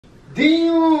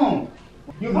Damn!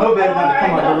 You know better not to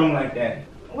come out the room like that.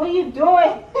 What are you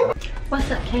doing? What's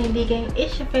up, KD gang?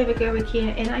 It's your favorite girl,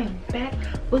 RIKYA, and I am back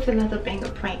with another banger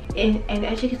prank. And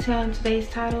as you can tell in today's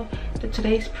title,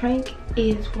 today's prank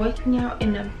is working out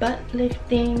in the butt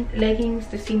lifting leggings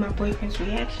to see my boyfriend's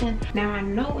reaction. Now I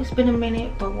know it's been a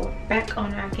minute, but we're back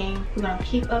on our game. We're gonna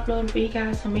keep uploading for you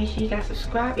guys, so make sure you guys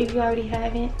subscribe if you already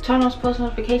haven't. Turn on post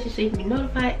notifications so you can be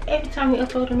notified every time we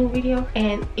upload a new video.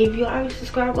 And if you already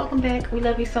subscribed, welcome back. We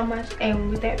love you so much.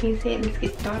 And with that being said, let's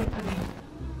get started.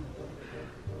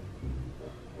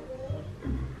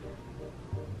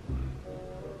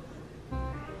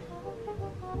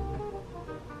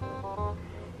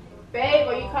 Babe,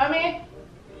 are you coming?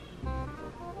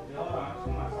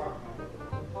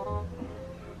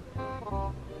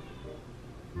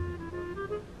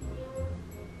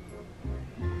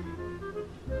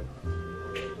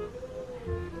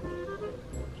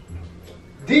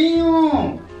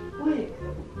 Damn!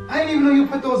 What? I didn't even know you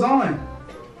put those on.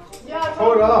 Yeah,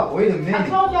 Hold up, wait a minute. I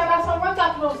told you I got some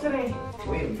workout clothes today.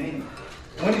 Wait a minute.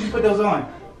 When did you put those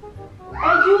on?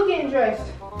 And you getting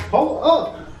dressed. Hold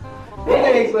up. These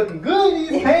legs looking good in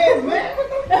these pants, man.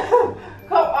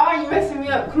 Come on, you messing me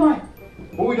up. Come on.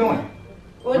 What we doing?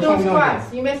 We're doing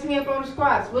squats. You messing me up on the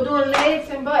squats. We're doing legs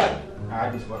and butt.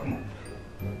 Alright, just come on.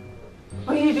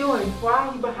 What are you doing? Why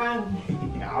are you behind me?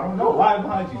 I don't know. Why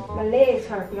behind you? My legs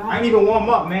hurt, y'all. I ain't even warm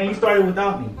up, man. You started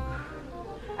without me.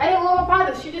 I didn't warm up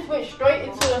either. She just went straight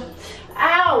into the...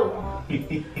 Ow!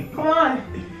 Come on.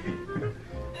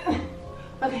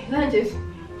 Okay, lunges.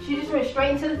 She just went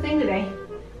straight into the thing today.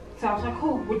 So I was like,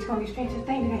 cool, we're just gonna get straight to the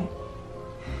thing today.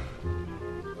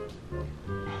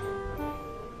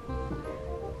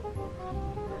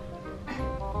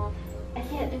 I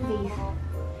can't do these.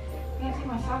 I gotta take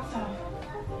my socks off.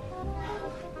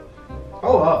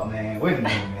 Hold up, man. Wait a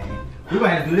minute, man. We're gonna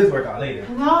have to do this workout later.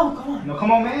 No, come on. No,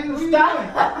 come on, man. Stop.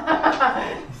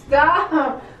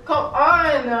 Stop. Come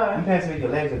on. You passed me your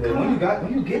legs a bit.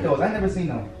 When you get those? I never seen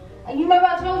them. And you remember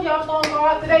I told you I was gonna go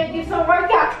out today to get some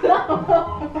workout clothes.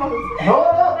 Hold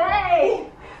up. Hey.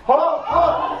 Hold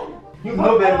up. You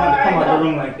know better not to come out the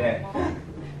room like that.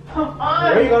 Come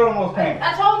on. Where you got on those pants?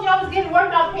 I told you I was getting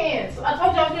workout pants. I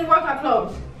told you I was getting workout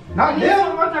clothes. Not I need them.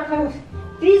 some workout clothes.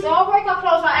 These are workout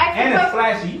clothes. I asked And you. it's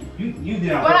flashy. You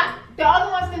did on But the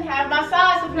other ones didn't have my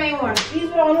size, the plain ones. These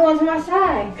were the only ones in my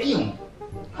size. Damn.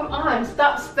 Come on,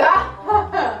 stop. Stop.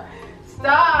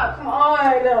 Come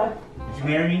on. Did you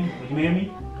marry me? Would you marry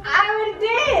me? I already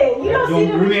did. You don't see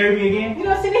You marry me again? You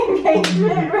don't see the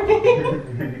engagement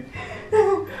ring.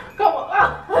 Come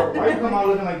on. Why you come out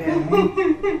looking like that,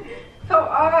 man? Come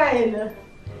on.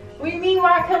 What do you mean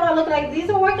why I come out looking like these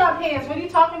are workout pants? What are you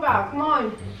talking about? Come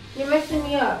on. You're messing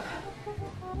me up.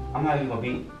 I'm not even gonna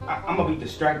be. I'm gonna be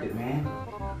distracted, man.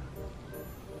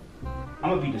 I'm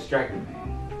gonna be distracted, man.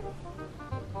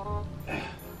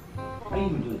 How do you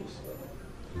even do this?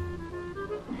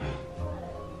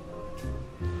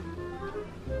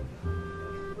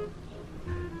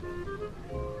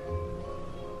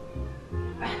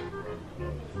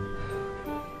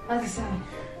 Other side.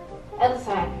 Other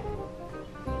side.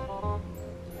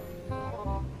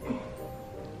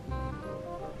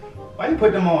 Why you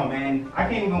put them on, man? I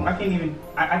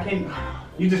can't.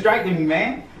 You distracted me,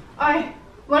 man. Alright,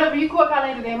 whatever, you can work out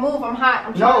later then. Move, I'm hot.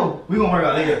 I'm No, we gonna work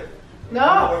out later.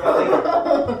 No.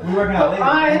 We working out later.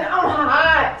 Fine, I'm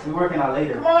hot. We working out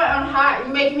later. Come on, I'm hot.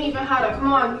 You make me even hotter.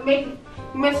 Come on, you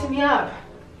messing me up.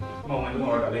 Come on, man. We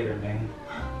gonna work out later, man.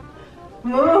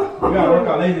 Move. We gotta work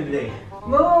out later today.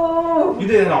 Move. You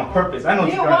did it on purpose. I know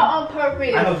Did you what trying. on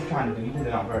purpose? I know what you're trying to do. You did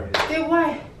it on purpose. Did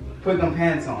what? Put them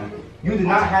pants on. You did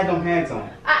not have them pants on.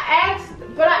 I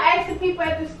asked the people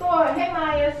at the store, hey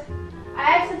Myers, I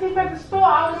asked the people at the store,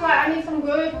 I was like, I need some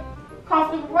good,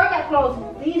 comfortable workout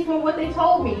clothes. These were what they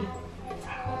told me. You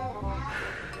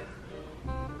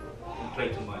play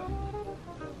too much.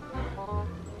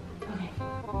 Okay.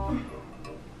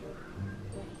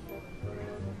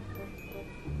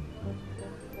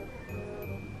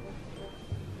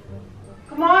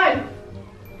 Come on.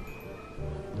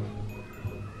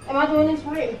 Am I doing this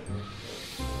right?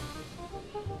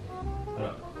 Hold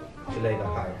up. She laid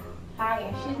up higher.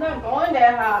 Higher. She's not going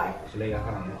that high. She laid up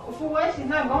higher. For what? She's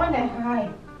not going that high.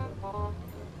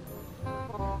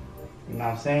 You know what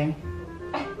I'm saying?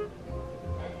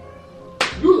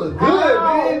 You look good,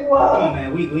 man. Whoa. Come on,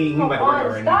 man. We about to work out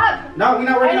right Stop. now. No, we're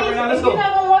not working out right now. Let's If go. you're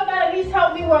not gonna work out, at least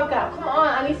help me work out. Come on,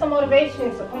 I need some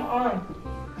motivation. So come on.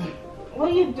 What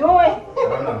are you doing? I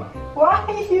don't know. Why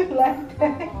are you like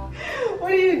that?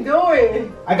 What are you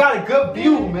doing? I got a good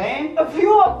view, man. A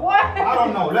view of what? I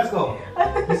don't know. Let's go.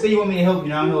 You say you want me to help you,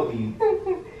 now I'm helping you.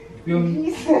 Feel me?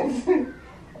 Jesus.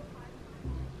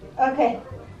 Okay.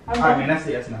 Alright, man, that's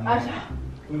it. That's enough. Man.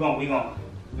 We gonna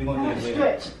do this later.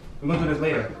 Stretch. We're gonna do this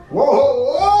later. Whoa,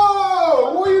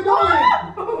 whoa, what are you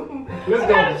doing? Let's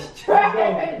go.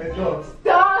 Stretch. Let's go.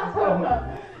 Stop.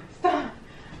 Stop.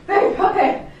 Babe,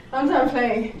 okay. I'm done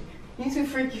playing. You too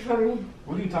freaky for me.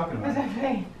 What are you talking I'm about? done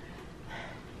playing.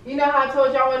 You know how I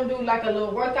told y'all I want to do like a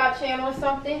little workout channel or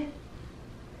something?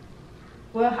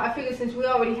 Well, I figured since we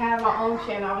already have our own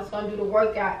channel, I was going to do the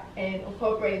workout and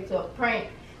incorporate it to a prank.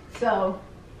 So,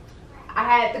 I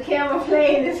had the camera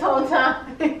playing this whole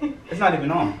time. It's not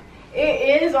even on.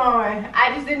 It is on.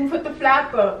 I just didn't put the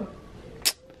flap up.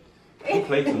 You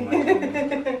play too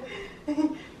much.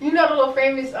 You know the little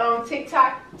famous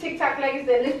TikTok leggings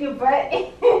that lift your butt?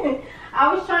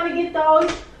 I was trying to get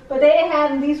those, but they didn't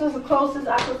have them. These was the closest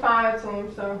I could find to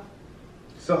them,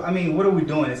 So, I mean, what are we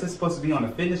doing? Is this supposed to be on a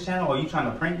fitness channel, or are you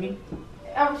trying to prank me?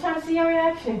 I was trying to see your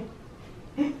reaction.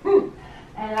 And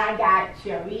I got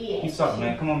your reaction. You suck,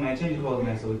 man. Come on, man. Change your clothes,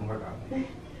 man, so we can work out, man.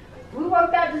 We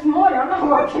worked out this morning. I'm not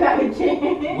working out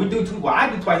again. We do well, I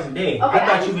do twice a day. Okay, I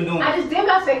thought you been doing. I just did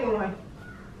my second one.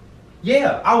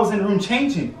 Yeah, I was in the room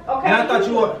changing. Okay. And I thought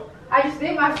you were. I just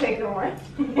did my second one.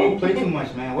 You play too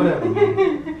much, man. Whatever,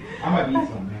 man. I might eat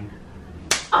something, man.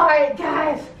 Alright,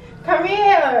 guys. Come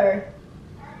here.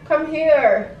 Come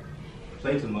here.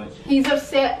 Play too much. He's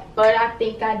upset, but I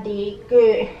think I did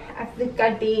good. I think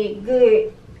I did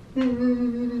good.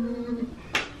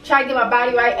 Try to get my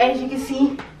body right, as you can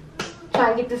see.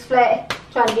 Try to get this flat.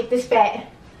 Try to get this fat.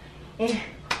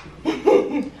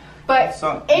 But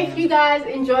So, if you guys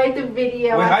enjoyed the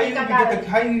video, wait, I how you think even get the?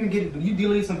 How you even get? You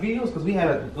deleted some videos because we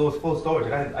had those full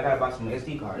storage. I gotta buy some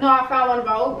SD cards. No, I found one of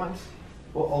our old ones.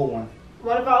 What old one?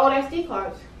 One of our old SD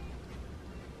cards.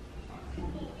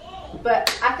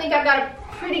 But I think I got a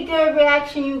pretty good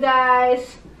reaction, you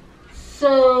guys.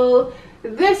 So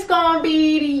this gonna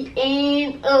be the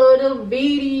end of the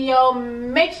video.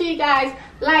 Make sure you guys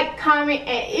like, comment,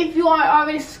 and if you aren't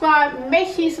already subscribed, make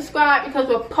sure you subscribe because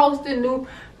we're posting new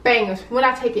bangers. We're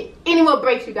not taking any more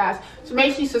breaks, you guys. So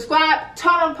make sure you subscribe,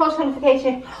 turn on post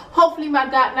notification. Hopefully my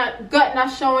gut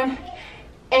not showing.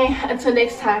 And until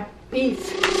next time,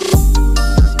 peace.